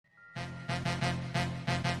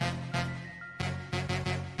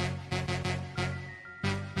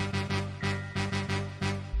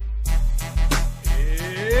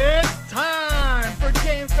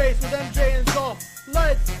Face with MJ and Dolph.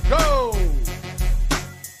 Let's go!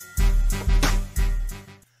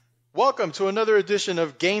 Welcome to another edition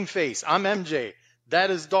of Game Face. I'm MJ. That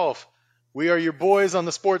is Dolph. We are your boys on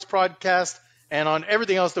the sports podcast and on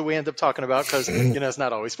everything else that we end up talking about because, it's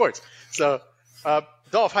not always sports. So,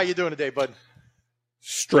 Dolph, how you doing today, bud?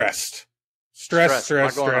 Stressed.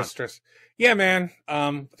 Yeah, man.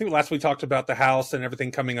 I think last we talked about the house and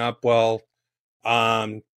everything coming up. Well,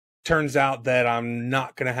 turns out that I'm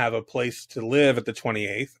not going to have a place to live at the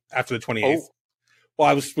 28th, after the 28th. Oh.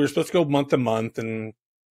 Well, we were supposed to go month to month and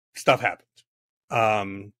stuff happened.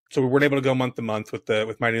 So we weren't able to go month to month with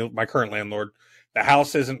my current landlord. The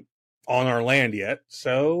house isn't on our land yet.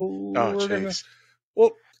 So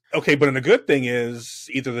okay, but the good thing is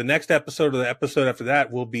either the next episode or the episode after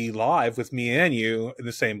that will be live with me and you in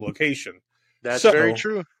the same location. That's very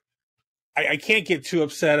true. I can't get too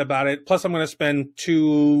upset about it. Plus, I'm going to spend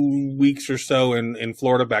 2 weeks or so in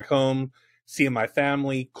Florida back home, seeing my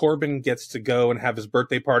family. Corbin gets to go and have his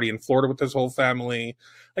birthday party in Florida with his whole family.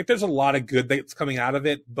 Like, there's a lot of good that's coming out of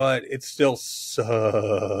it, but it still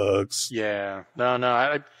sucks. Yeah. No.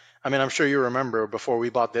 I mean, I'm sure you remember before we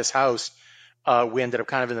bought this house, we ended up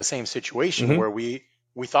kind of in the same situation where we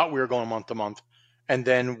thought we were going month to month, and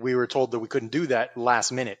then we were told that we couldn't do that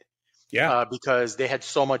last minute. Yeah. Because they had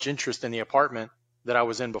so much interest in the apartment that I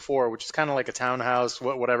was in before, which is kind of like a townhouse,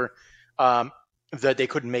 whatever, that they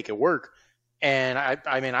couldn't make it work. And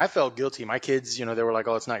I mean, I felt guilty. My kids, they were like,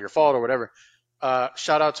 oh, it's not your fault or whatever.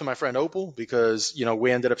 Shout out to my friend Opal because,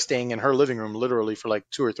 we ended up staying in her living room literally for like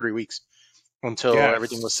 2 or 3 weeks until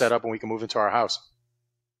everything was set up and we can move into our house.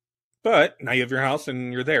 But now you have your house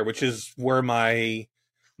and you're there, which is where my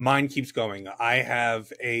mind keeps going. I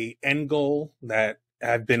have a end goal that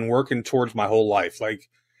I've been working towards my whole life. Like,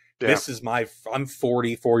 this is I'm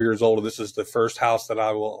 44 years old. And this is the first house that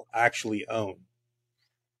I will actually own.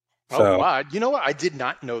 So, oh, wow. You know what? I did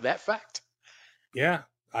not know that fact. Yeah.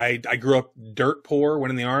 I grew up dirt poor, went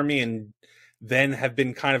in the Army, and then have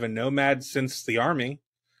been kind of a nomad since the Army.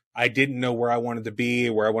 I didn't know where I wanted to be,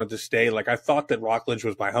 where I wanted to stay. Like, I thought that Rockledge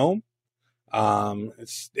was my home.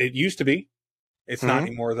 It used to be. It's not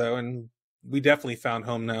anymore, though, and we definitely found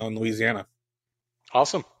home now in Louisiana.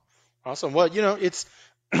 Awesome. Well, it's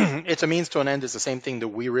it's a means to an end. It's the same thing that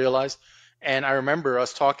we realized. And I remember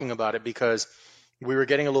us talking about it because we were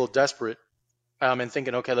getting a little desperate and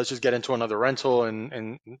thinking, okay, let's just get into another rental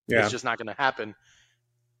and it's just not going to happen.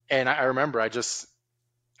 And I remember I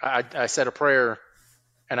said a prayer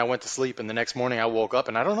and I went to sleep, and the next morning I woke up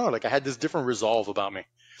and I don't know, like I had this different resolve about me.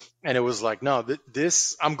 And it was like, no,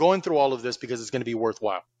 I'm going through all of this because it's going to be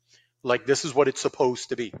worthwhile. Like, this is what it's supposed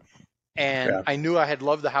to be. And I knew I had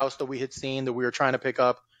loved the house that we had seen, that we were trying to pick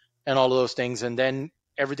up and all of those things. And then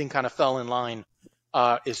everything kind of fell in line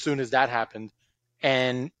as soon as that happened.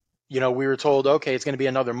 And, we were told, okay, it's going to be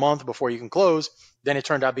another month before you can close. Then it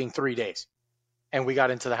turned out being 3 days. And we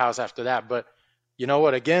got into the house after that. But you know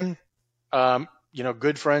what? Again,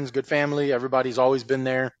 good friends, good family. Everybody's always been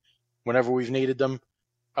there whenever we've needed them.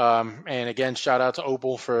 And again, shout out to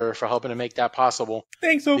Opal for helping to make that possible.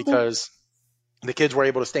 Thanks, Opal. Because the kids were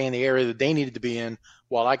able to stay in the area that they needed to be in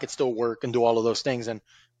while I could still work and do all of those things. And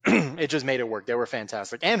it just made it work. They were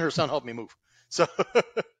fantastic. And her son helped me move. So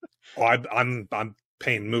I'm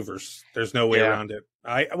paying movers. There's no way around it.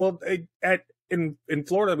 In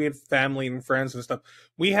Florida, we have family and friends and stuff.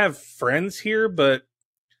 We have friends here, but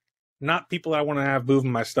not people I want to have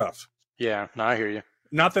moving my stuff. Yeah, no, I hear you.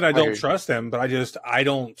 Not that I don't trust them, but I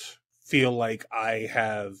don't feel like I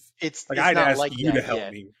have. I'd ask you to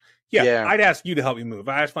help me. Yeah, I'd ask you to help me move.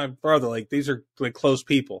 I asked my brother, like, these are like close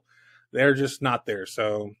people. They're just not there.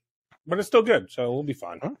 So, but it's still good. So we'll be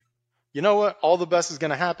fine. Huh? You know what? All the best is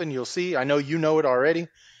going to happen. You'll see. I know you know it already.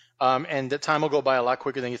 And the time will go by a lot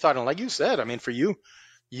quicker than you thought. And like you said, I mean, for you,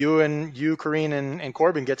 Corrine and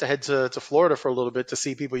Corbin get to head to Florida for a little bit to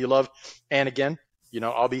see people you love. And again,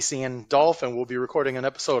 I'll be seeing Dolph and we'll be recording an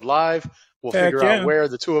episode live. We'll figure out where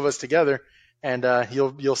the two of us together, and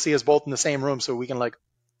you'll see us both in the same room so we can like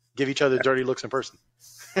give each other dirty looks in person.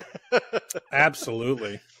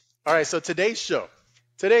 Absolutely. All right. So today's show,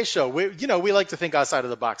 we like to think outside of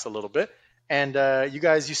the box a little bit. And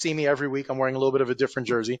you see me every week. I'm wearing a little bit of a different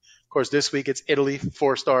jersey. Of course, this week it's Italy,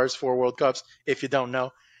 4 stars, 4 World Cups, if you don't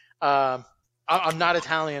know. I'm not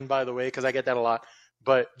Italian, by the way, because I get that a lot,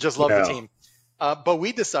 but just love the team. But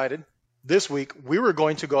we decided this week we were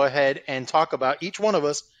going to go ahead and talk about each one of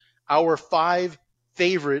us, our 5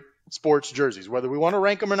 favorite sports jerseys. Whether we want to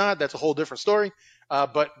rank them or not, that's a whole different story.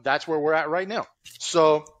 But that's where we're at right now.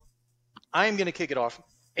 So I am going to kick it off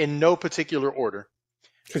in no particular order.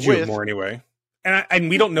 Because you have more anyway. And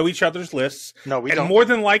we don't know each other's lists. No, we And don't. more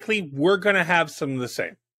than likely, we're going to have some of the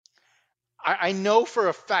same. I know for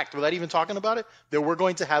a fact, without even talking about it, that we're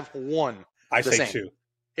going to have one I the say same. 2.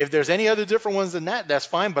 If there's any other different ones than that, that's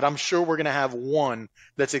fine. But I'm sure we're going to have one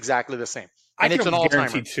that's exactly the same, and I it's can an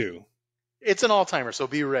guarantee all-timer. 2. It's an all-timer, so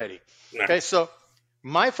be ready. Nah. Okay, so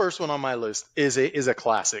my first one on my list is a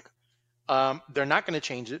classic. They're not going to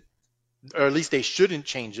change it, or at least they shouldn't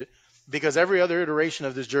change it, because every other iteration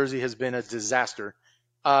of this jersey has been a disaster.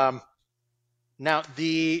 Um, Now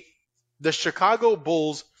the Chicago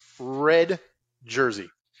Bulls red jersey.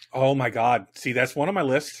 Oh my God. See, that's one on my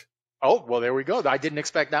list. Oh, well, there we go. I didn't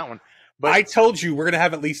expect that one. But I told you we're going to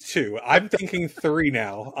have at least 2. I'm thinking 3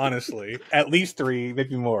 now, honestly. At least 3,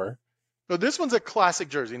 maybe more. no, this one's a classic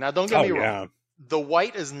jersey. Now, don't get me wrong. Yeah. The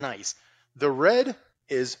white is nice. The red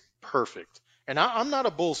is perfect. And I'm not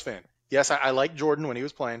a Bulls fan. Yes, I like Jordan when he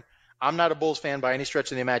was playing. I'm not a Bulls fan by any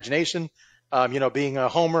stretch of the imagination. Being a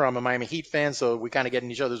homer, I'm a Miami Heat fan, so we kind of get in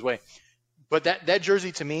each other's way. But that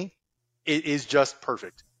jersey to me is just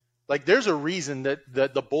perfect. Like, there's a reason that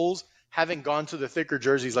the Bulls haven't gone to the thicker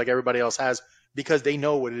jerseys like everybody else has, because they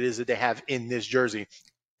know what it is that they have in this jersey.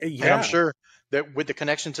 Yeah. And I'm sure that with the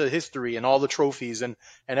connection to history and all the trophies and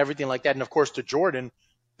everything like that, and of course to Jordan,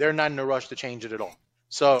 they're not in a rush to change it at all.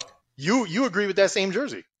 So you agree with that same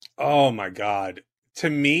jersey? Oh my God. To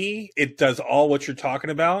me, it does all what you're talking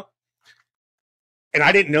about. And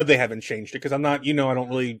I didn't know they haven't changed it because I'm not, I don't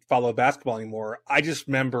really follow basketball anymore. I just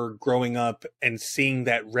remember growing up and seeing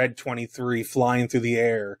that red 23 flying through the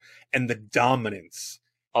air and the dominance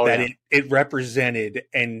it represented.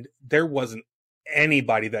 And there wasn't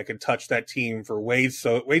anybody that could touch that team for way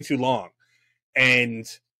too long. And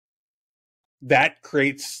that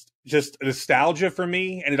creates just nostalgia for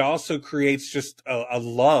me. And it also creates just a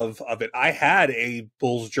love of it. I had a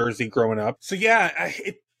Bulls jersey growing up. So yeah,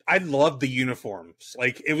 I love the uniforms.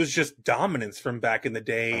 Like, it was just dominance from back in the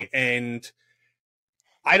day. And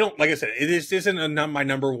like I said, isn't my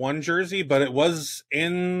number 1 jersey, but it was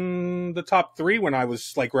in the top 3 when I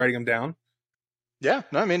was like writing them down. Yeah,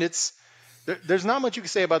 no, I mean, there's not much you can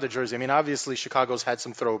say about the jersey. I mean, obviously Chicago's had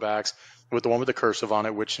some throwbacks with the one with the cursive on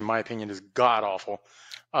it, which in my opinion is god awful.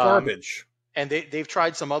 Garbage. And they've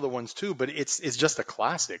tried some other ones too, but it's just a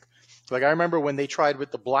classic. Like, I remember when they tried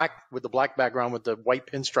with the black background with the white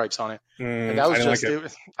pinstripes on it, and that was just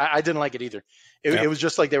like I didn't like it either. It was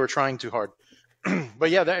just like they were trying too hard. But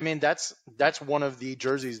yeah, that's one of the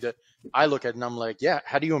jerseys that I look at and I'm like, yeah,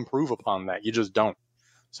 how do you improve upon that? You just don't.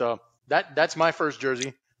 So that's my first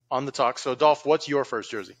jersey on the talk. So Dolph, what's your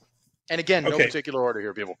first jersey? And again, no particular order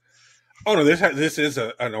here, people. Oh no, this is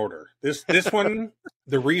an order. This one,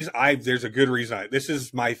 there's a good reason. This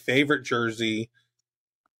is my favorite jersey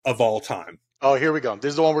of all time. Oh, here we go. This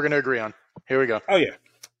is the one we're going to agree on. Here we go. Oh yeah.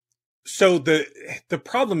 So the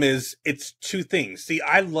problem is it's 2 things. See,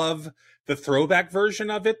 I love the throwback version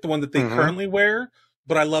of it, the one that they currently wear,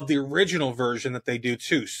 but I love the original version that they do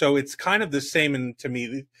too. So it's kind of the same to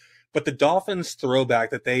me. But the Dolphins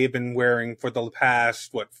throwback that they have been wearing for the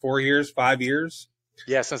past 4 years, 5 years?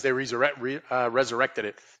 Yeah, since they resurrected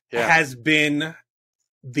it, has been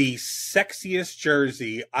the sexiest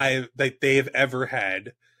jersey that they have ever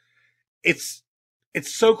had. It's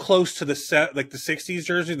so close to the 60s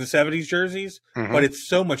jersey, the 70s jerseys, but it's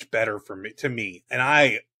so much better to me.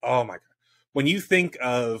 And oh my God, when you think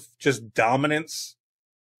of just dominance,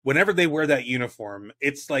 whenever they wear that uniform,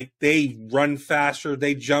 it's like they run faster,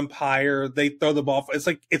 they jump higher, they throw the ball.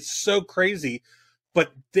 It's so crazy,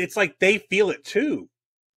 but it's like they feel it too.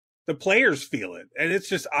 The players feel it, and it's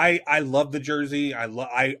just I love the jersey. I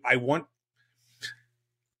want.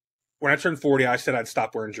 When I turned 40, I said I'd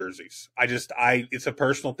stop wearing jerseys. It's a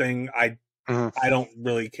personal thing. I don't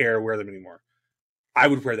really care to wear them anymore. I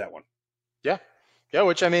would wear that one. Yeah.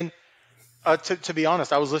 Which, I mean, to be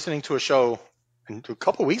honest, I was listening to a show a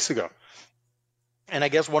couple weeks ago, and I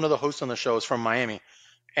guess one of the hosts on the show is from Miami,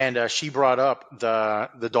 and she brought up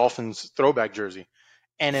the Dolphins throwback jersey,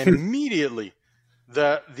 and immediately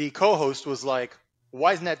the co-host was like,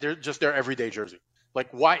 "Why isn't that just their everyday jersey? Like,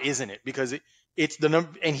 why isn't it? Because it's the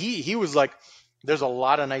number." And he was like, "There's a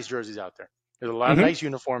lot of nice jerseys out there. There's a lot of nice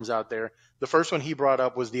uniforms out there." The first one he brought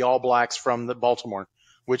up was the All Blacks from the Baltimore,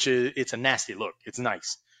 which it's a nasty look. It's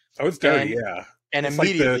nice. Oh, it's dirty, yeah. And it's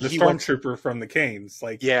immediately like the stormtrooper from the Canes.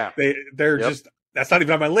 Like, yeah, they're just. That's not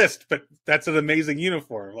even on my list, but that's an amazing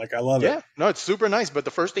uniform. Like, I love it. Yeah, no, it's super nice. But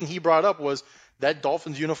the first thing he brought up was that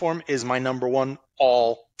Dolphins uniform is my number 1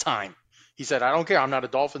 all time. He said, "I don't care. I'm not a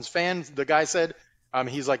Dolphins fan." The guy said,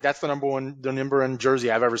 he's like, "That's the number one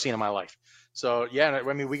jersey I've ever seen in my life." So yeah,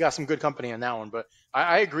 I mean, we got some good company on that one. But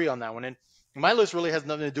I agree on that one. And My list really has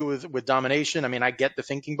nothing to do with domination. I mean, I get the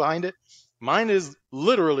thinking behind it. Mine is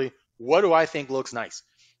literally, what do I think looks nice,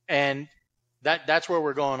 and that's where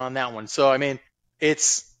we're going on that one. So I mean,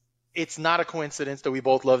 it's it's not a coincidence that we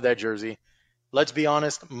both love that jersey. Let's be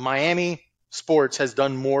honest, Miami sports has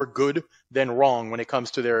done more good than wrong when it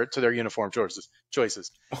comes to their uniform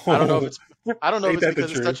choices. I don't know if Oh, it's I don't know if ain't it's that the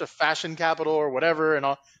because it's truth? such a fashion capital or whatever, and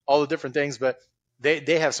all the different things, but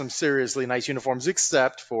they have some seriously nice uniforms,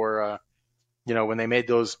 except for when they made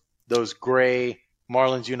those gray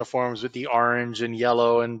Marlins uniforms with the orange and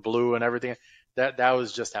yellow and blue and everything. That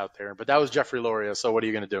was just out there. But that was Jeffrey Loria. So what are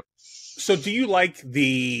you going to do? So, do you like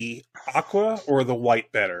the aqua or the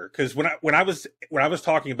white better? Because when I was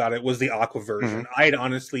talking about it, was the aqua Hmm. version. I had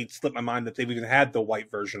honestly slipped my mind that they've even had the white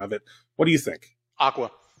version of it. What do you think?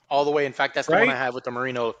 Aqua, all the way. In fact, that's the one I Right? have with the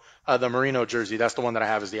merino jersey. That's the one that I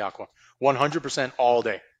have is the aqua, 100% all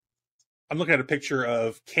day. I'm looking at a picture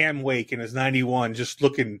of Cam Wake in his '91, just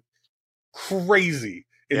looking crazy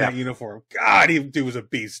in Yeah, that uniform. God, he dude was a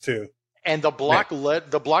beast too. and Man,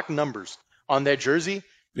 the block numbers on that jersey, it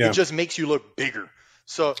yeah, just makes you look bigger.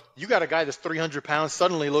 So you got a guy that's 300 pounds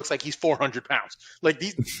suddenly looks like he's 400 pounds. Like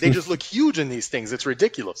they just look huge in these things. It's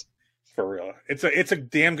ridiculous. for real. It's a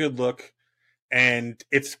damn good look, and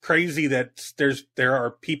it's crazy that there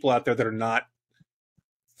are people out there that are not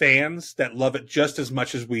fans that love it just as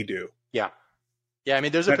much as we do. Yeah. Yeah, I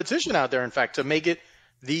mean, there's a That petition out there, in fact, to make it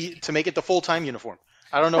the full time uniform.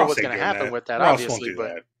 I don't know Ross what's ain't going to doing happen that. with that, Ross won't obviously, do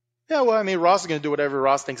but that. yeah, well, I mean, Ross is going to do whatever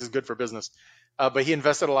Ross thinks is good for business. But he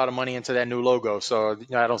invested a lot of money into that new logo, so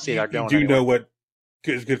I don't see that You going do anywhere. know what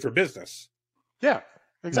is good for business. Yeah,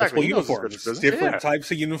 exactly. Multiple He knows it's good for uniforms, business. different Yeah,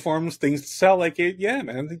 types of uniforms, things to sell. Like it, yeah,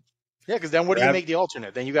 man. yeah. Because then, what do you Grab. make the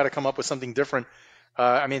alternate? Then you got to come up with something different.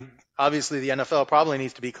 I mean, obviously, the NFL probably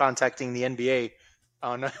needs to be contacting the NBA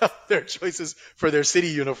on their choices for their city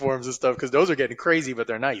uniforms and stuff, because those are getting crazy, but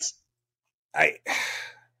they're nice. I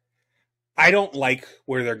I don't like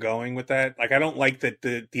where they're going with that. Like I don't like that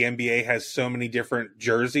the NBA has so many different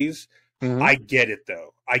jerseys. Hmm. I get it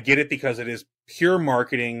though. I get it because it is pure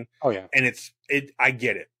marketing, Oh yeah. and I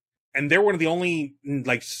get it. And they're one of the only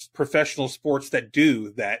like professional sports that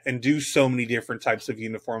do that and do so many different types of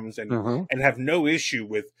uniforms Hmm. and have no issue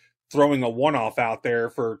with throwing a one off out there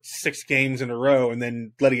for 6 games in a row and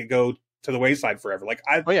then letting it go to the wayside forever. Like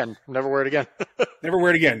I Oh yeah, never wear it again. never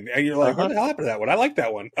wear it again. And you're like, what Uh-huh. the hell happened to that one? I like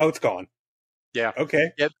that one. Oh, it's gone. Yeah.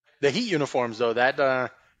 Okay. Yep. The Heat uniforms though, that the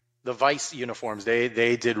Vice uniforms,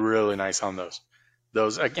 they did really nice on those.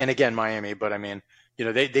 Those and again Miami, but I mean,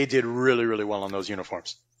 they did really really well on those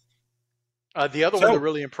uniforms. The other one that So,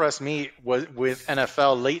 really impressed me was with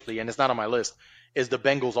NFL lately, and it's not on my list, is the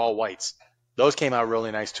Bengals all whites. Those came out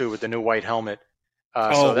really nice too with the new white helmet. So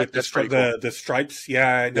oh, with that's pretty cool. the stripes.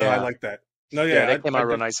 Yeah, no, I Yeah. like that. No, Yeah, yeah, they came I out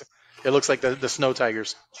real did. nice. It looks like the Snow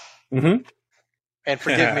Tigers. Mm-hmm. And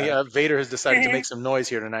forgive me, Vader has decided to make some noise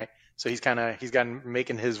here tonight, so he's gotten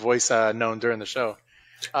making his voice known during the show.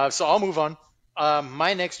 So I'll move on.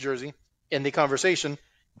 My next jersey in the conversation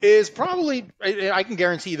is probably I can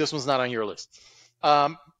guarantee this one's not on your list.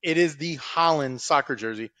 It is the Holland soccer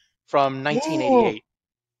jersey from Whoa. 1988.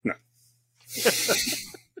 No.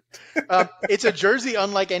 It's a jersey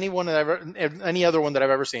unlike any other one that I've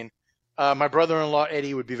ever seen. My brother-in-law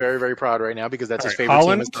Eddie would be very very proud right now because that's All his right, favorite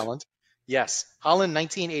team is Holland. Holland. Yes, Holland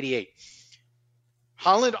 1988.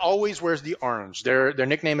 Holland always wears the orange. Their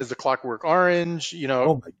nickname is the Clockwork Orange,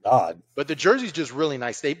 Oh my God. but the jersey's just really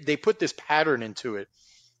nice. They put this pattern into it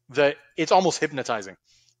that it's almost hypnotizing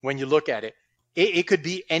when you look at it. It could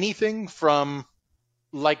be anything from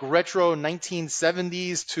like retro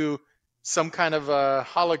 1970s to some kind of a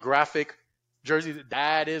holographic jersey.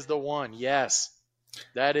 That is the one. Yes,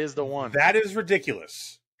 that is the one. That is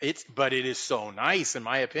ridiculous. But it is so nice in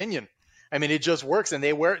my opinion. I mean, it just works, and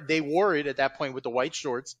they wore it at that point with the white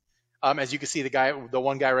shorts. As you can see, the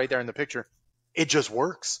one guy right there in the picture, it just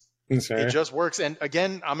works. It Okay. just works. And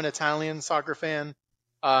again, I'm an Italian soccer fan,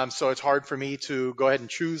 so it's hard for me to go ahead and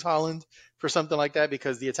choose Holland for something like that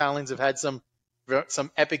because the Italians have had some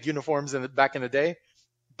epic uniforms back in the day.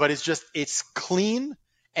 But it's clean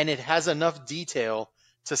and it has enough detail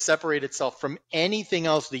to separate itself from anything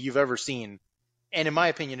else that you've ever seen. And in my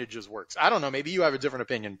opinion, it just works. I don't know. Maybe you have a different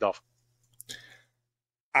opinion, Duff.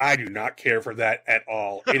 I do not care for that at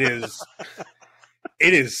all. It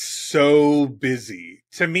is so busy.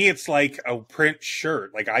 To me, it's like a print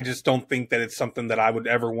shirt. Like I just don't think that it's something that I would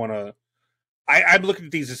ever want to. I'm looking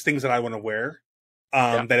at these as things that I want to wear.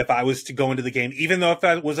 Yeah. That if I was to go into the game, even though if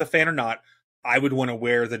I was a fan or not, I would want to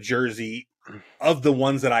wear the jersey of the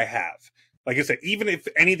ones that I have. Like I said, even if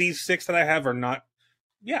any of these 6 that I have are not,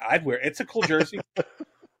 yeah, I'd wear it. It's a cool jersey.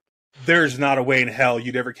 there's not a way in hell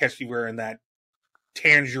you'd ever catch me wearing that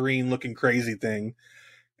tangerine looking crazy thing.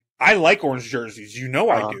 I like orange jerseys. You know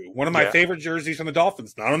I do. One of my favorite jerseys from the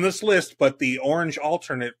Dolphins, not on this list, but the orange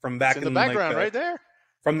alternate from back in the background, right there.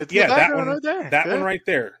 That one right there. That one right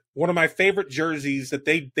there. One of my favorite jerseys that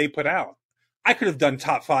they put out. I could have done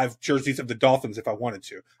top 5 jerseys of the Dolphins if I wanted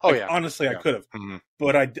to. Honestly, I could have. Mm-hmm.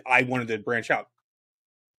 But I wanted to branch out.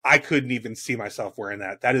 I couldn't even see myself wearing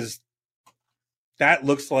that. That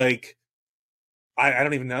looks like I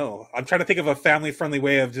don't even know. I'm trying to think of a family-friendly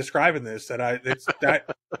way of describing this.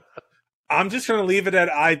 I'm just going to leave it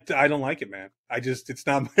at I don't like it, man. It's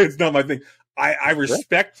not my thing. I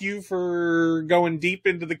respect you for going deep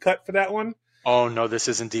into the cut for that one. Oh no, this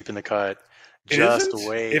isn't deep in the cut. Just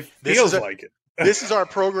wait. It feels like it. This is our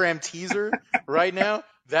program teaser right now.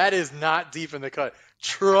 That is not deep in the cut.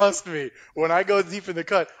 Trust me. When I go deep in the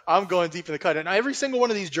cut, I'm going deep in the cut. And every single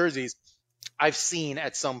one of these jerseys I've seen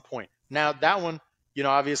at some point. Now, that one,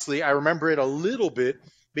 obviously I remember it a little bit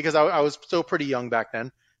because I was still pretty young back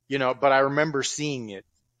then, but I remember seeing it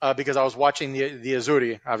because I was watching the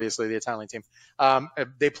Azzurri, obviously the Italian team.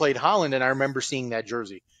 They played Holland, and I remember seeing that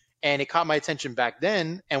jersey. And it caught my attention back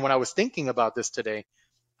then. And when I was thinking about this today,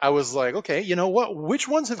 I was like, okay, you know what? Which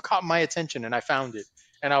ones have caught my attention? And I found it.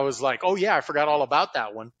 And I was like, oh, yeah, I forgot all about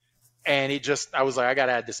that one. And I was like, I got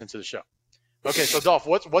to add this into the show. Okay, so Dolph,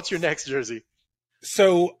 what's your next jersey?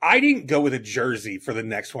 So I didn't go with a jersey for the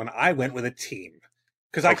next one. I went with a team.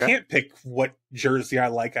 Because I can't pick what jersey I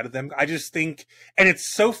like out of them. I just think, and it's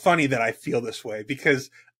so funny that I feel this way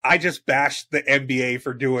because I just bashed the NBA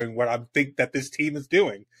for doing what I think that this team is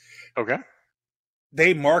doing. Okay.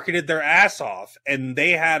 They marketed their ass off, and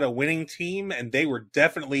they had a winning team, and they were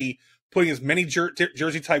definitely putting as many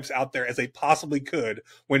jersey types out there as they possibly could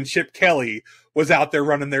when Chip Kelly was out there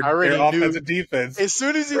running their offensive defense. As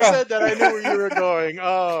soon as you said that, I knew where you were going.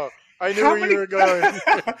 Oh, I knew where you were going.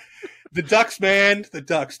 The Ducks, man. The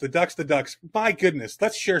Ducks. My goodness.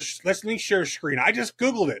 Let me share a screen. I just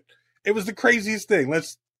Googled it. It was the craziest thing.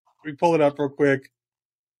 Let me pull it up real quick.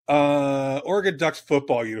 Oregon Ducks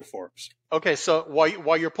football uniforms. Okay, so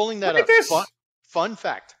while you're pulling that up, fun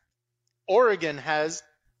fact: Oregon has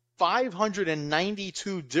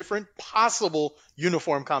 592 different possible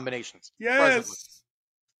uniform combinations. Yes, presently.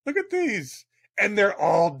 Look at these, and they're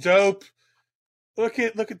all dope. Look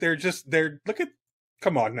at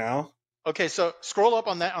Come on now. Okay, so scroll up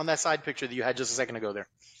on that side picture that you had just a second ago there,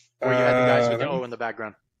 where you had the guys with the O in the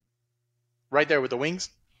background, right there with the wings.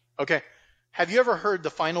 Okay. Have you ever heard the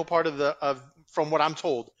final part from what I'm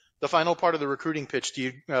told, the final part of the recruiting pitch? Do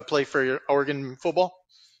you play for your Oregon football?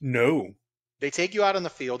 No. They take you out on the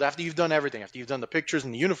field after you've done everything, after you've done the pictures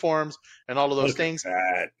and the uniforms and all of those things.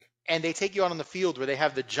 And they take you out on the field where they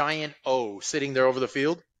have the giant O sitting there over the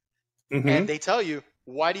field. Mm-hmm. And they tell you,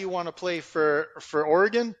 why do you want to play for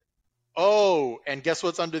Oregon? Oh, and guess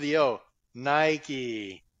what's under the O?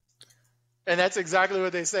 Nike. And that's exactly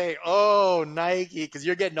what they say. Oh, Nike, because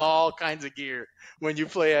you're getting all kinds of gear when you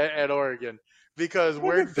play at Oregon. Because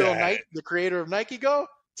where did Phil Knight, the creator of Nike, go?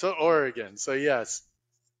 To Oregon. So, yes.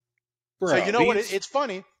 Bro, so, you know what? It's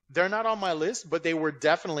funny. They're not on my list, but they were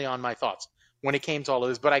definitely on my thoughts when it came to all of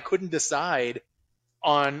this. But I couldn't decide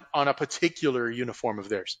on a particular uniform of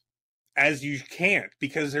theirs. As you can't,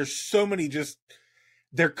 because there's so many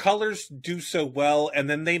their colors do so well, and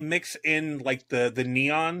then they mix in like the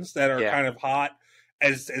neons that are kind of hot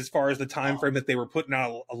as far as the time frame that they were putting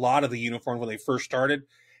out a lot of the uniforms when they first started.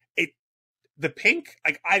 The pink,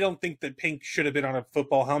 I don't think that pink should have been on a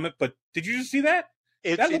football helmet, but did you just see that?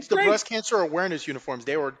 It's the breast cancer awareness uniforms.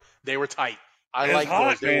 They were tight. I like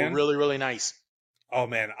those. They were really, really nice. Oh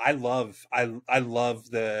man, I love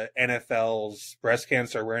the NFL's breast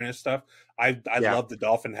cancer awareness stuff. I love the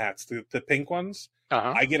dolphin hats, the pink ones.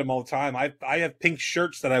 Uh-huh. I get them all the time. I have pink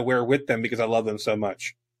shirts that I wear with them because I love them so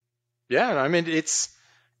much. Yeah, I mean it's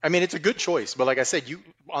a good choice, but like I said,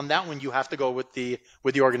 on that one you have to go with the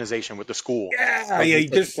organization, with the school. Yeah, you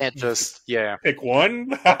can't just pick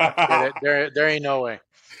one. there ain't no way.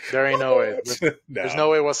 There ain't no way. There's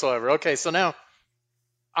no way whatsoever. Okay, so now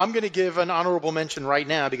I'm going to give an honorable mention right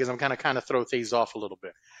now because I'm kind of throw things off a little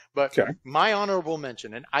bit. But my honorable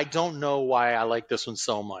mention, and I don't know why I like this one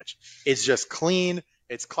so much. It's just clean.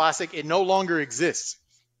 It's classic. It no longer exists,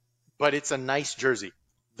 but it's a nice jersey.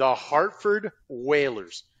 The Hartford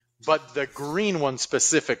Whalers, but the green one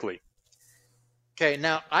specifically. Okay,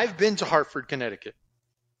 now I've been to Hartford, Connecticut.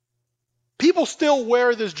 People still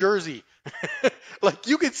wear this jersey. Like,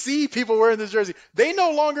 you could see people wearing this jersey. They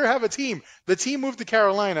no longer have a team. The team moved to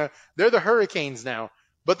Carolina. They're the Hurricanes now.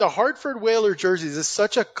 But the Hartford Whaler jerseys is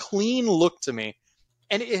such a clean look to me,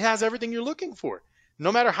 and it has everything you're looking for.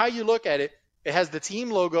 no matter how you look at it, it has the team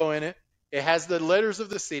logo in it. It has the letters of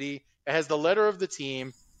the city. It has the letter of the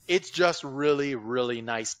team. It's just really, really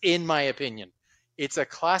nice, in my opinion. It's a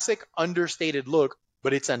classic, understated look,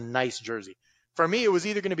 but it's a nice jersey. For me, it was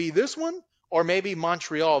either going to be this one or maybe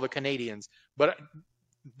Montreal, the Canadiens. But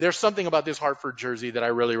there's something about this Hartford jersey that I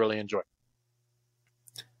really, really enjoy.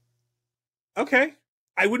 Okay,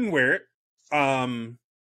 I wouldn't wear it. I'm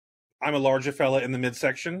a larger fella in the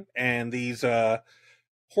midsection, and these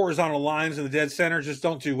horizontal lines in the dead center just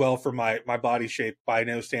don't do well for my body shape by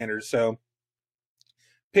no standards. So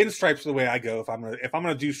pinstripes are the way I go. If I'm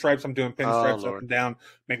gonna do stripes, I'm doing pinstripes up and down,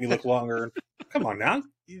 make me look longer. Come on now,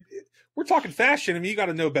 we're talking fashion. I mean, you got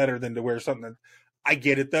to know better than to wear something. I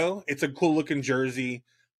get it though. It's a cool looking jersey.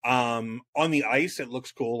 On the ice, it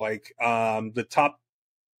looks cool. Like the top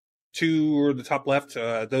two or the top left,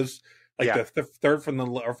 those like Yeah. the third from the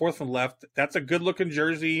or fourth from the left. That's a good looking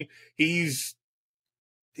jersey. He's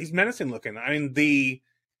menacing looking. I mean the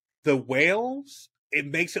whales, it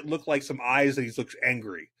makes it look like some eyes that he looks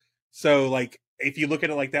angry. So like if you look at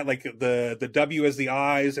it like that, like the W as the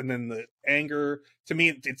eyes and then the anger, to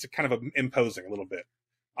me it's kind of imposing a little bit.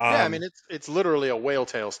 Yeah, I mean it's literally a whale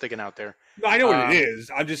tail sticking out there. I know what it is.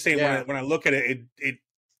 I'm just saying Yeah, when I look at it, it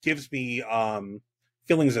gives me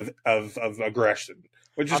feelings of aggression,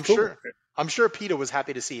 which is I'm cool. sure. I'm sure PETA was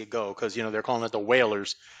happy to see it go because they're calling it the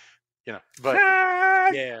Whalers. But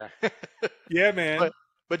yeah, Yeah, man.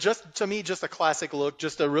 but just to me, just a classic look,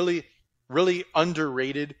 just a really, really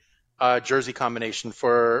underrated jersey combination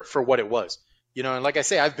for what it was. And like I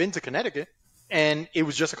say, I've been to Connecticut, and it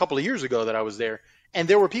was just a couple of years ago that I was there, and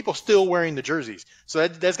there were people still wearing the jerseys. So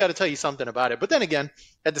that's got to tell you something about it. But then again,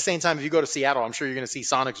 at the same time, if you go to Seattle, I'm sure you're going to see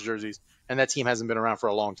Sonics jerseys, and that team hasn't been around for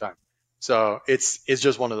a long time. So it's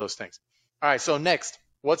just one of those things. All right, so next,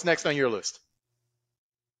 what's next on your list?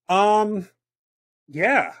 Um,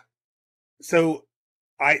 yeah. So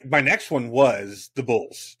my next one was the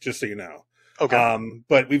Bulls, just so you know. Okay.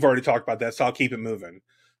 But we've already talked about that, so I'll keep it moving.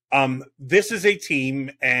 This is a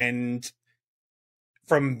team, and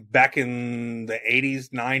from back in the 80s,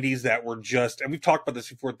 90s, that were just, and we've talked about this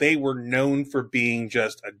before, they were known for being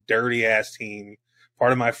just a dirty ass team.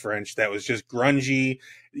 Part of my French, that was just grungy.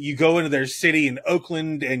 You go into their city in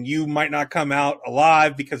Oakland and you might not come out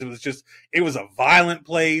alive because it was a violent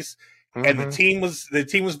place. And the team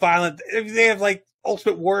was violent. They have like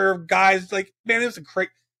Ultimate Warrior guys. Like, man, it was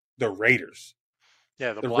the Raiders.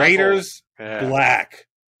 Yeah, The Raiders, black.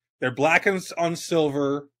 They're black on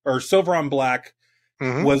silver, or silver on black,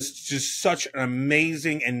 was just such an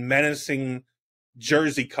amazing and menacing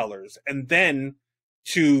jersey colors. And then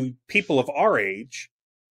to people of our age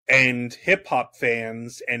and hip hop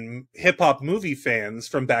fans and hip hop movie fans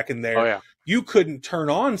from back in there, you couldn't turn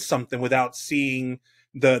on something without seeing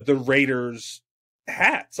the Raiders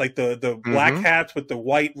hats, like the black hats with the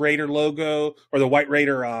white Raider logo or the white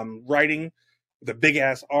Raider writing, the big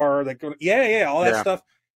ass R, that all that stuff,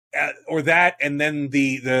 or that, and then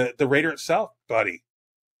the Raider itself, buddy.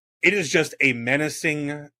 It is just a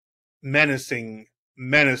menacing looking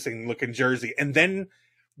jersey, and then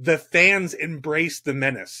the fans embrace the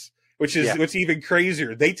menace, which is what's even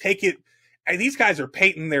crazier. They take it. And these guys are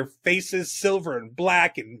painting their faces silver and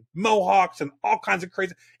black and mohawks and all kinds of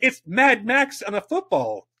crazy. It's Mad Max on a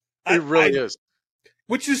football. It really is.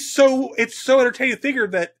 Which is it's so entertaining to figure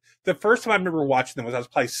that the first time I remember watching them was I was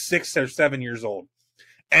probably 6 or 7 years old.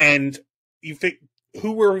 And you think,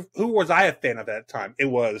 who was I a fan of at that time? It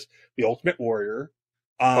was the Ultimate Warrior,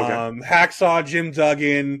 Hacksaw Jim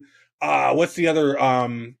Duggan, what's the other,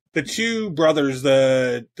 the two brothers,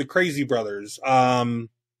 the crazy brothers,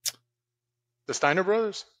 the Steiner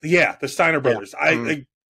brothers? Yeah, the Steiner brothers. Yeah.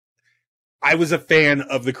 I was a fan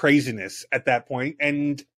of the craziness at that point,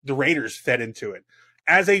 and the Raiders fed into it.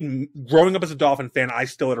 Growing up as a Dolphin fan, I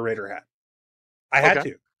still had a Raider hat. I had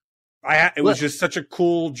to. It was just such a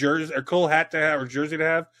cool jersey, or cool hat to have, or jersey to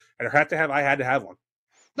have, and a hat to have. I had to have one.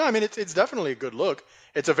 No, I mean it's definitely a good look.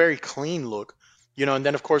 It's a very clean look, and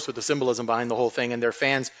then of course with the symbolism behind the whole thing, and their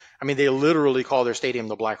fans. I mean, they literally call their stadium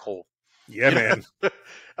the Black Hole. Yeah, man.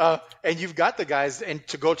 And you've got the guys, and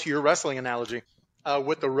to go to your wrestling analogy,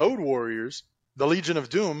 with the Road Warriors, the Legion of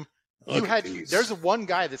Doom, there's one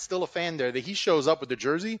guy that's still a fan there that he shows up with the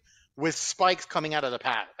jersey with spikes coming out of the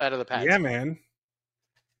pads. Yeah, man.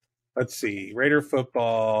 Let's see. Raider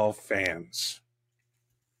football fans.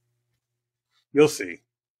 You'll see.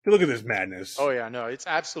 Look at this madness. Oh, yeah, no, it's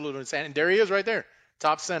absolutely insane. And there he is right there,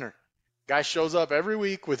 top center. Guy shows up every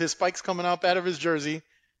week with his spikes coming up out of his jersey,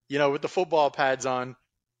 with the football pads on.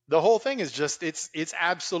 The whole thing is just, it's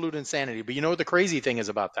absolute insanity. But you know what the crazy thing is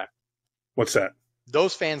about that? What's that?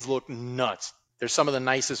 Those fans look nuts. They're some of the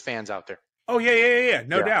nicest fans out there. Oh yeah.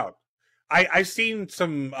 No Yeah. doubt. I've seen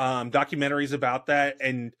some documentaries about that,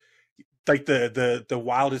 and like the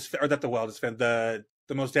wildest, or not the wildest fan, the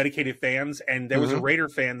most dedicated fans, and there was a Hmm. Raider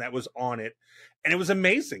fan that was on it, and it was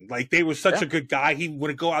amazing. Like, they was such Yeah. a good guy. He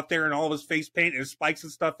would go out there in all of his face paint and his spikes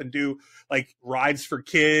and stuff, and do like rides for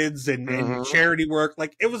kids and Hmm. charity work.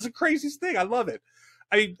 Like, it was the craziest thing. I love it.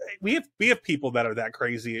 We have people that are that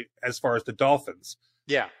crazy as far as the Dolphins,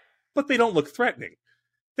 Yeah. but they don't look threatening.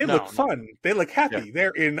 They look No. fun. They look Yeah. happy.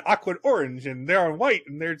 They're in aqua orange and they're on white,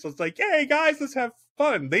 and they're just like, "Hey guys, let's have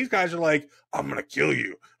fun." These guys are like, "I'm gonna kill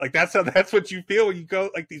you." Like, that's what you feel when you go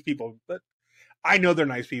like these people. But I know they're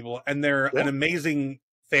nice people, and they're an Yeah. amazing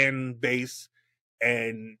fan base.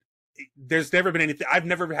 And there's never been anything. I've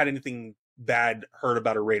never had anything bad heard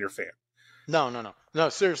about a Raider fan. No.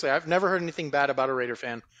 Seriously, I've never heard anything bad about a Raider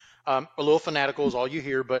fan. A little fanatical is all you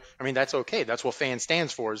hear, but I mean that's okay. That's what fan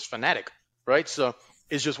stands for, is fanatic, right? So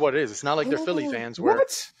it's just what it is. It's not like they're Philly fans where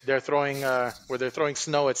What? they're throwing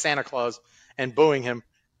snow at Santa Claus and booing him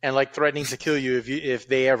and like threatening to kill you if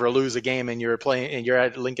they ever lose a game and you're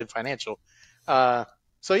at Lincoln Financial.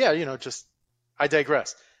 So yeah, just I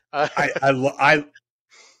digress.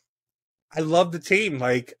 I love the team,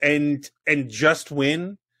 like, and just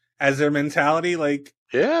win as their mentality. Like,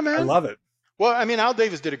 Yeah, I man. love it. Well, I mean, Al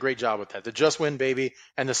Davis did a great job with that. The just win, baby,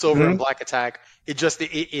 and the silver and Mhm. black attack.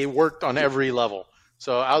 It worked on every level.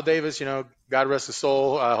 So Al Davis, God rest his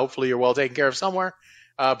soul. Hopefully, you're well taken care of somewhere.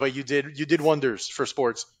 But you did wonders for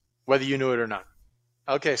sports, whether you knew it or not.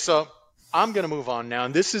 Okay, so I'm gonna move on now,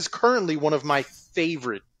 and this is currently one of my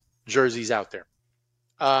favorite jerseys out there.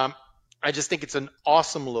 I just think it's an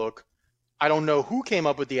awesome look. I don't know who came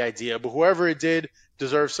up with the idea, but whoever it did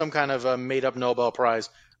deserves some kind of a made-up Nobel Prize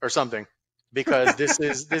or something, because this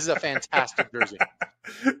is a fantastic jersey.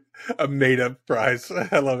 A made up prize.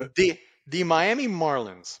 I love it. The Miami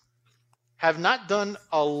Marlins have not done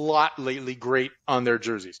a lot lately great on their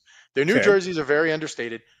jerseys. Their new Okay. jerseys are very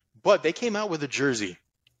understated, but they came out with a jersey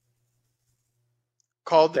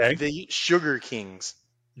called Okay. the Sugar Kings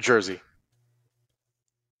jersey.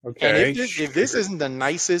 And Okay. if this isn't the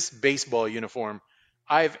nicest baseball uniform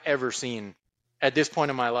I've ever seen at this point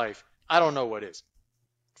in my life, I don't know what is.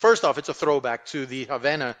 First off, it's a throwback to the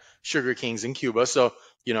Havana Sugar Kings in Cuba. So,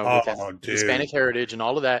 with that Oh, dude. Hispanic heritage and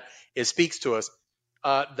all of that, it speaks to us.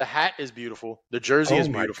 The hat is beautiful. The jersey is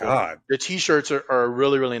Oh my beautiful. God. The T-shirts are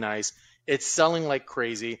really, really nice. It's selling like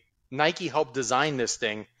crazy. Nike helped design this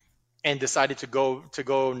thing and decided to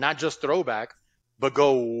go not just throwback, but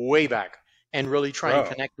go way back and really try and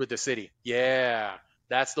Bro. connect with the city. Yeah,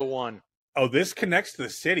 that's the one. Oh, this connects to the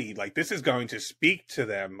city. Like, this is going to speak to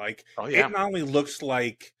them. Like, Oh yeah, it not only looks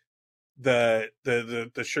like the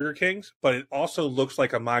Sugar Kings, but it also looks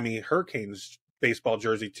like a Miami Hurricanes baseball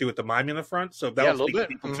jersey too, with the Miami in the front. So Yeah, a that'll little speak to bit.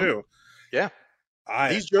 people Mhm. too. Yeah, I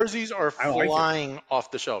these jerseys are I like it. flying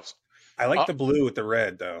off the shelves. I like Uh, the blue with the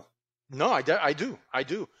red though. No, I do. I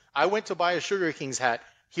do. I went to buy a Sugar Kings hat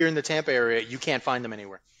here in the Tampa area. You can't find them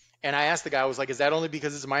anywhere. And I asked the guy, I was like, is that only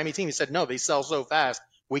because it's a Miami team? He said, no, they sell so fast,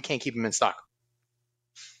 we can't keep them in stock.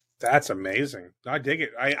 That's amazing. I dig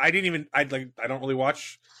it. I didn't even I don't really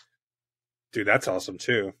watch. Dude, that's awesome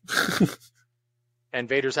too. And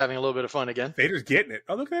Vader's having a little bit of fun again. Vader's getting it.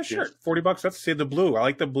 Oh, look at that shirt. Yes. $40. That's the blue. I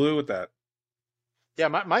like the blue with that. Yeah,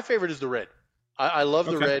 my favorite is the red. I love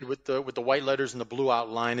the Okay. red with the white letters and the blue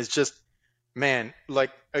outline. It's just, man,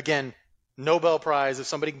 like, again, Nobel Prize. If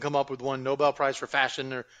somebody can come up with one Nobel Prize for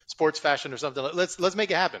fashion or sports fashion or something, let's make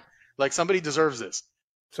it happen. Like, somebody deserves this.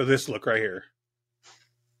 So this look right here.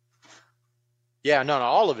 Yeah, no,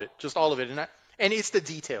 all of it, just all of it, and it's the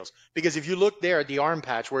details. Because if you look there at the arm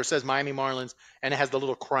patch where it says Miami Marlins and it has the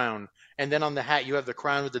little crown, and then on the hat you have the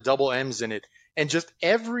crown with the double M's in it, and just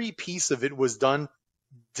every piece of it was done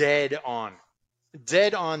dead on,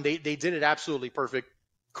 dead on. They did it absolutely perfect.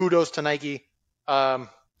 Kudos to Nike.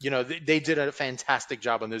 They did a fantastic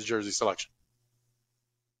job on this jersey selection.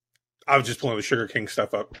 I was just pulling the Sugar King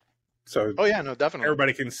stuff up, so Oh yeah, no, definitely.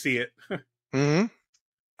 everybody can see it. Mm-hmm.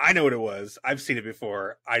 I know what it was. I've seen it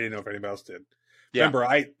before. I didn't know if anybody else did. Yeah. Remember,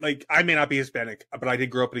 I may not be Hispanic, but I did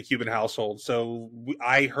grow up in a Cuban household, so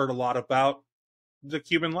I heard a lot about the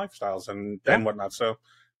Cuban lifestyles and whatnot. So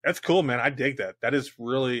that's cool, man. I dig that. That is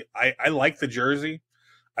really I like the jersey.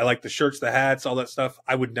 I like the shirts, the hats, all that stuff.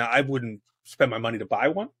 I wouldn't spend my money to buy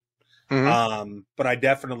one. Mhm. But I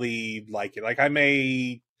definitely like it. Like, I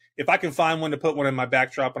may, if I can find one to put one in my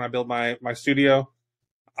backdrop when I build my studio,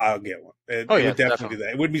 I'll get one. It would definitely do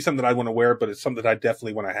that. It wouldn't be something I'd want to wear, but it's something that I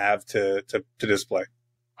definitely want to have to display.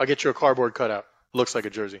 I'll get you a cardboard cutout. Looks like a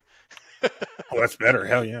jersey. Oh, that's better.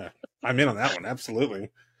 Hell yeah. I'm in on that one.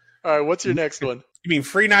 Absolutely. All right, what's your next one? You mean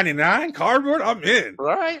free 99 cardboard? I'm in.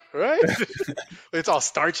 Right, right. It's all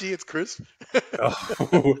starchy. It's crisp.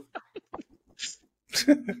 Oh.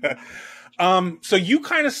 So you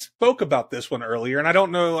kind of spoke about this one earlier, and I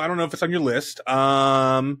don't know if it's on your list.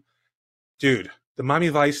 Dude, the Miami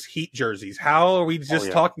Vice Heat jerseys. How are we just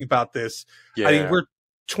yeah. talking about this? Yeah. I mean, we're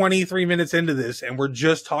 23 minutes into this, and we're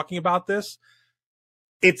just talking about this.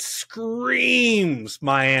 It screams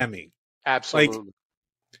Miami. Absolutely. Like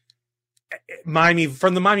Miami,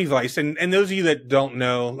 from the Miami Vice, and those of you that don't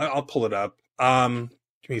know, I'll pull it up. Give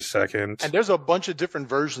me a second. And there's a bunch of different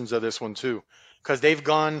versions of this one too, because they've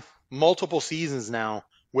gone multiple seasons now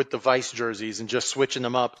with the Vice jerseys and just switching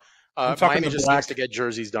them up. I'm talking Miami the just black. needs to get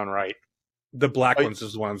jerseys done right. The black Oh, ones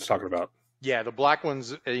is the one I was talking about. yeah, the black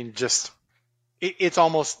ones. I mean, just it's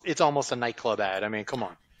almost a nightclub ad. I mean, come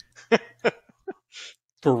on.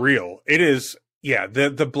 For real, it is. Yeah,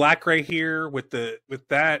 the black right here with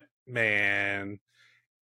that, man,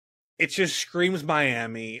 it just screams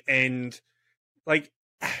Miami. And like,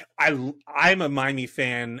 I'm a Miami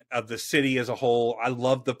fan of the city as a whole. I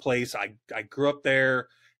love the place. I grew up there.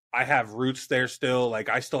 I have roots there still. Like,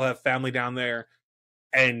 I still have family down there.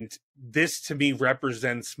 And this to me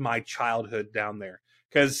represents my childhood down there,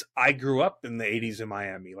 because I grew up in the 80s in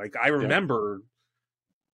Miami. Like, I remember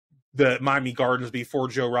the Miami Gardens before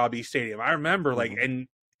Joe Robbie Stadium. I remember, like, and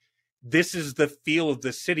this is the feel of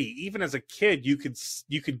the city. Even as a kid, you could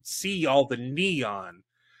see all the neon.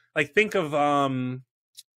 Like, think of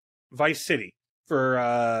Vice City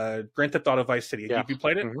for Grand Theft Auto Vice City. Have you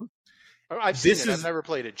played it? Mm-hmm. I've seen it. I've never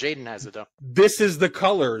played it. Jaden has it though. This is the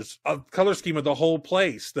color scheme of the whole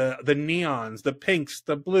place. The neons, the pinks,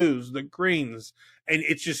 the blues, the greens, and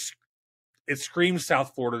it screams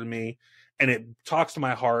South Florida to me, and it talks to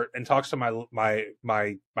my heart and talks to my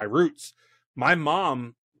roots. My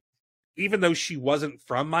mom, even though she wasn't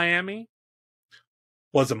from Miami,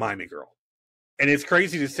 was a Miami girl, and it's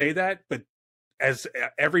crazy to say that, but as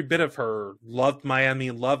every bit of her loved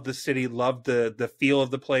Miami, loved the city, loved the feel of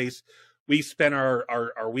the place. We spent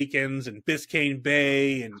our weekends in Biscayne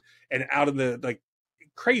Bay and out in the like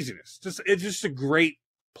craziness. It's just a great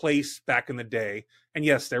place back in the day. And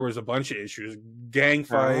yes, there was a bunch of issues, gang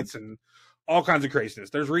fights and all kinds of craziness.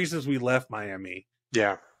 There's reasons we left Miami.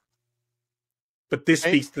 Yeah. But this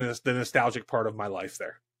speaks to the nostalgic part of my life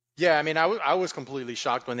there. Yeah, I mean, I was completely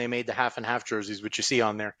shocked when they made the half and half jerseys, which you see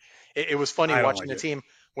on there. It was funny watching the team.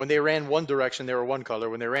 When they ran one direction, they were one color.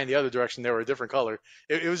 When they ran the other direction, they were a different color.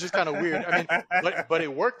 It was just kind of weird. I mean, but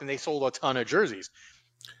it worked, and they sold a ton of jerseys.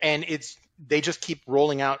 And they just keep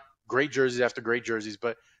rolling out great jerseys after great jerseys.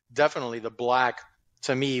 But definitely the black,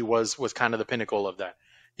 to me, was kind of the pinnacle of that.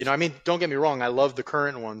 You know, I mean, don't get me wrong. I love the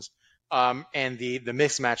current ones and the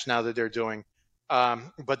mismatch now that they're doing.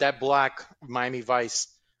 But that black Miami Vice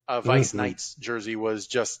Knights jersey was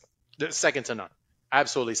just second to none.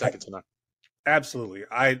 Absolutely second to none. Absolutely.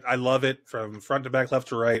 I love it from front to back, left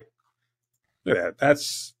to right. Look at that.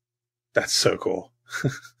 That's so cool.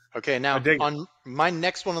 Okay, now on my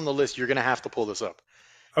next one on the list, you're going to have to pull this up.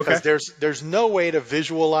 Okay. Because there's no way to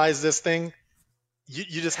visualize this thing.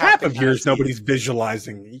 You just have to of years nobody's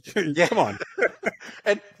visualizing. Yeah. Come on.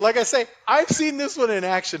 And like I say, I've seen this one in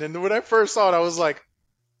action, and when I first saw it, I was like,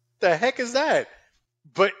 the heck is that?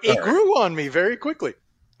 But it grew on me very quickly.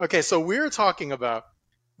 Okay, so we're talking about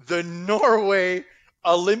the Norway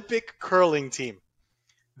Olympic curling team.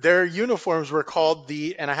 Their uniforms were called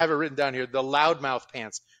and I have it written down here, the loudmouth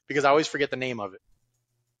pants, because I always forget the name of it.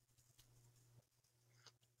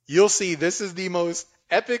 You'll see this is the most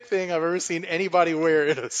epic thing I've ever seen anybody wear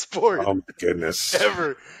in a sport. Oh my goodness.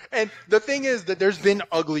 Ever. And the thing is that there's been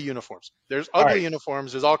ugly uniforms. There's ugly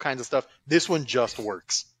uniforms. There's all kinds of stuff. This one just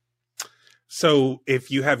works. So if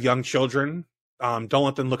you have young children, don't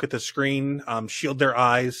let them look at the screen. Shield their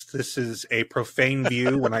eyes. This is a profane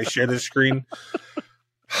view when I share this screen.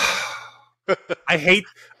 I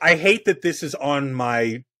hate that this is on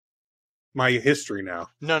my history now.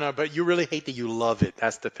 No, but you really hate that you love it.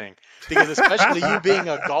 That's the thing. Because especially you being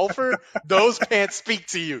a golfer, those pants speak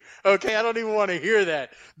to you. Okay, I don't even want to hear that.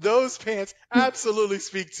 Those pants absolutely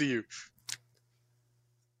speak to you.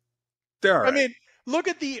 They're all right. I mean, look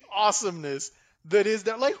at the awesomeness that is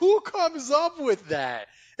that. Like, who comes up with that?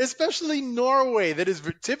 Especially Norway, that is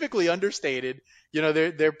typically understated. You know,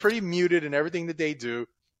 they're pretty muted in everything that they do.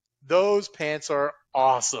 Those pants are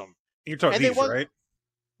awesome. You're talking these, right?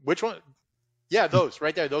 Which one? Yeah, those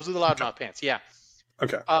right there. Those are the loudmouth pants. Yeah.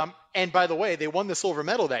 Okay. And by the way, they won the silver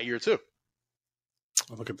medal that year too.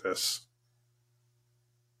 Oh, look at this.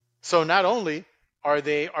 So not only are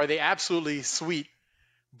they absolutely sweet,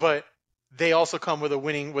 but they also come with a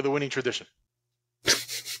winning tradition.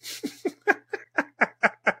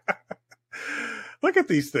 Look at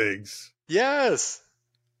these things. Yes.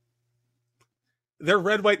 They're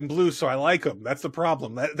red, white, and blue, so I like them. That's the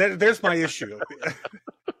problem. There's my issue.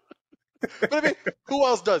 But I mean, who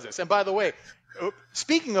else does this? And by the way,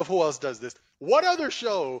 speaking of who else does this, what other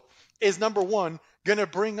show is number one going to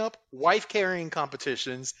bring up wife carrying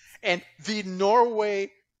competitions and the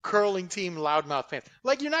Norway curling team loudmouth fans?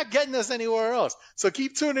 Like, you're not getting us anywhere else. So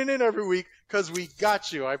keep tuning in every week because we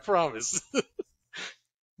got you, I promise.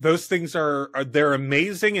 Those things they're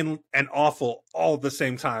amazing and awful all at the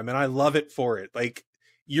same time, and I love it for it. Like,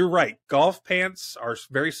 you're right, golf pants are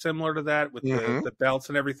very similar to that with the belts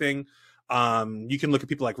and everything. You can look at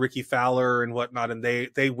people like Ricky Fowler and whatnot, and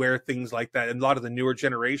they wear things like that. And a lot of the newer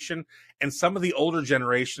generation and some of the older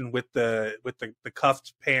generation with the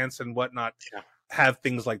cuffed pants and whatnot have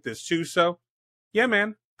things like this too. So, yeah,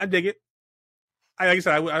 man, I dig it. Like I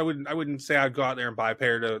said, I wouldn't say I'd go out there and buy a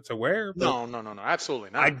pair to wear. No,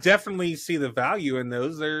 absolutely not. I definitely see the value in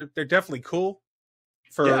those. They're definitely cool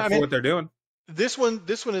for what they're doing. This one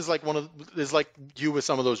is like is like you with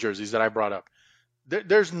some of those jerseys that I brought up.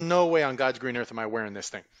 There's no way on God's green earth am I wearing this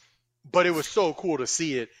thing. But it was so cool to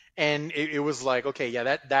see it, and it was like, okay,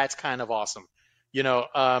 yeah, that's kind of awesome.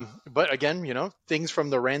 But again, things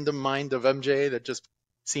from the random mind of MJ that just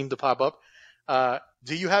seem to pop up.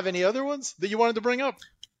 Do you have any other ones that you wanted to bring up?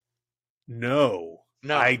 No,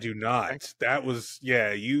 I do not. Okay. That was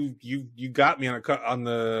you got me on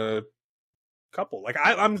the couple. Like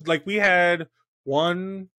I'm like we had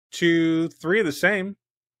 1, 2, 3 of the same.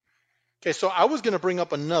 Okay, so I was going to bring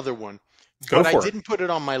up another one, but I didn't put it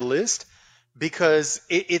on my list because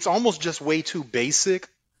it's almost just way too basic,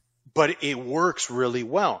 but it works really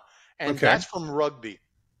well. And that's from rugby,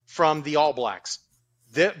 from the All Blacks.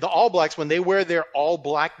 The All Blacks, when they wear their all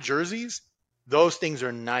black jerseys, those things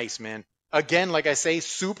are nice, man. Again, like I say,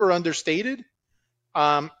 super understated.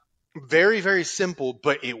 Very, very simple,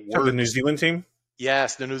 but it works. The New Zealand team?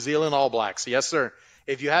 Yes, the New Zealand All Blacks. Yes, sir.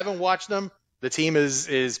 If you haven't watched them, the team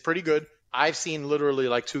is pretty good. I've seen literally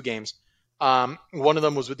like 2 games. One of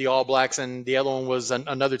them was with the All Blacks, and the other one was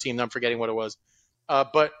another team that I'm forgetting what it was.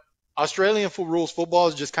 But Australian rules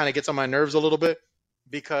football just kind of gets on my nerves a little bit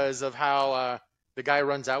because of how the guy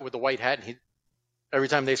runs out with the white hat, and every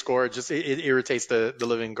time they score, it irritates the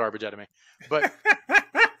living garbage out of me. But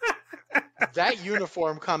that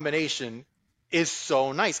uniform combination is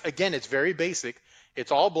so nice. Again, it's very basic.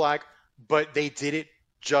 It's all black, but they did it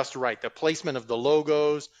just right. The placement of the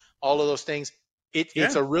logos, all of those things.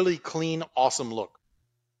 It's a really clean, awesome look.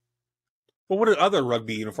 Well, what do other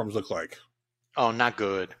rugby uniforms look like? Oh, not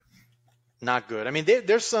good. Not good. I mean,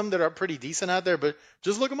 there's some that are pretty decent out there, but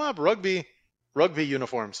just look them up. Rugby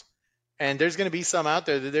uniforms. And there's going to be some out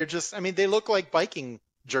there that they're just, I mean, they look like biking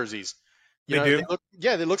jerseys. They do?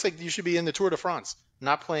 It looks like you should be in the Tour de France,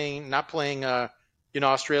 not playing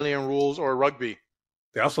Australian rules or rugby.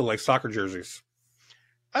 They also like soccer jerseys.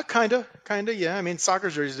 Kinda, yeah. I mean, soccer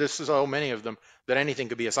jerseys, there's so many of them that anything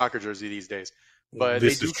could be a soccer jersey these days. But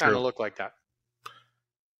they do kind of look like that.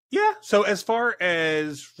 Yeah, so as far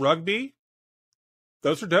as rugby,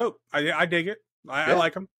 those are dope. I dig it. I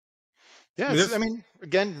like them. Yeah, I mean,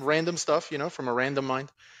 again, random stuff, from a random mind.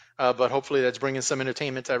 But hopefully that's bringing some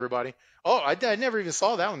entertainment to everybody. Oh, I never even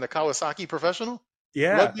saw that one, the Kawasaki Professional.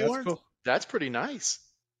 Yeah, rugby that's cool. That's pretty nice.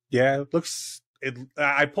 Yeah,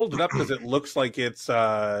 I pulled it up because it looks like it's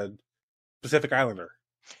Pacific Islander.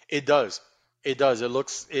 It does. It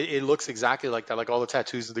looks exactly like that, like all the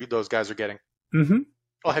tattoos those guys are getting. Mm-hmm.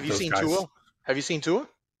 Oh, have you seen Tua? Have you seen Tua?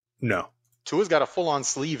 No. Tua's got a full-on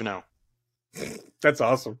sleeve now. That's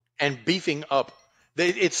awesome. And beefing up.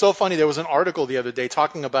 It's so funny. There was an article the other day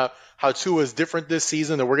talking about how Tua is different this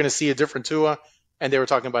season, that we're going to see a different Tua, and they were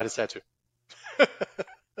talking about his tattoo.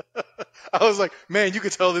 I was like, man, you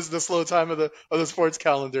could tell this is the slow time of the sports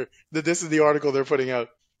calendar, that this is the article they're putting out.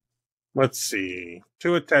 Let's see.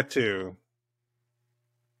 Tua tattoo.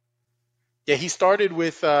 Yeah, he started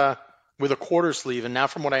with a quarter sleeve, and now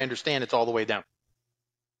from what I understand, it's all the way down.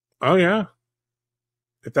 Oh, yeah.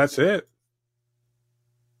 If that's it.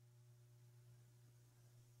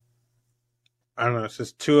 I don't know. It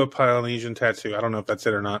says Tua Polynesian tattoo. I don't know if that's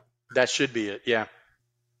it or not. That should be it, yeah.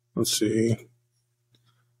 Let's see.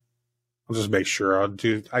 I'll just make sure.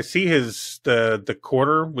 I see the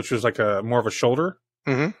quarter, which was like more of a shoulder.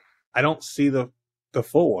 Mm-hmm. I don't see the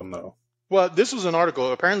full one, though. Well, this was an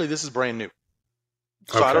article. Apparently, this is brand new.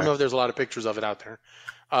 So okay. I don't know if there's a lot of pictures of it out there.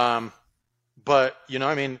 But,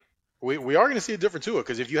 I mean, we are going to see a different Tua,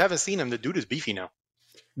 because if you haven't seen him, the dude is beefy now.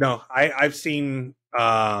 No, I've seen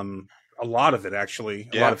a lot of it, actually.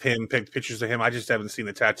 A lot of him, picked pictures of him. I just haven't seen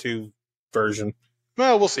the tattoo version.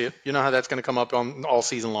 Well, we'll see it. You know how that's going to come up on all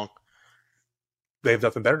season long. they have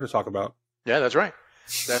nothing better to talk about. Yeah, that's right.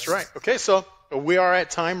 That's right. Okay, so we are at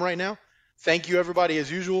time right now. Thank you, everybody,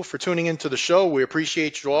 as usual, for tuning into the show. We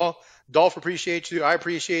appreciate you all. Dolph appreciates you. I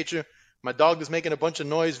appreciate you. My dog is making a bunch of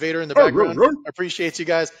noise, Vader, in the background. I appreciate you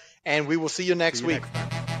guys, and we will see you next week.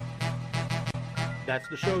 That's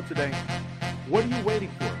the show today. What are you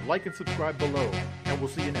waiting for? Like and subscribe below, and we'll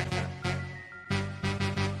see you next time.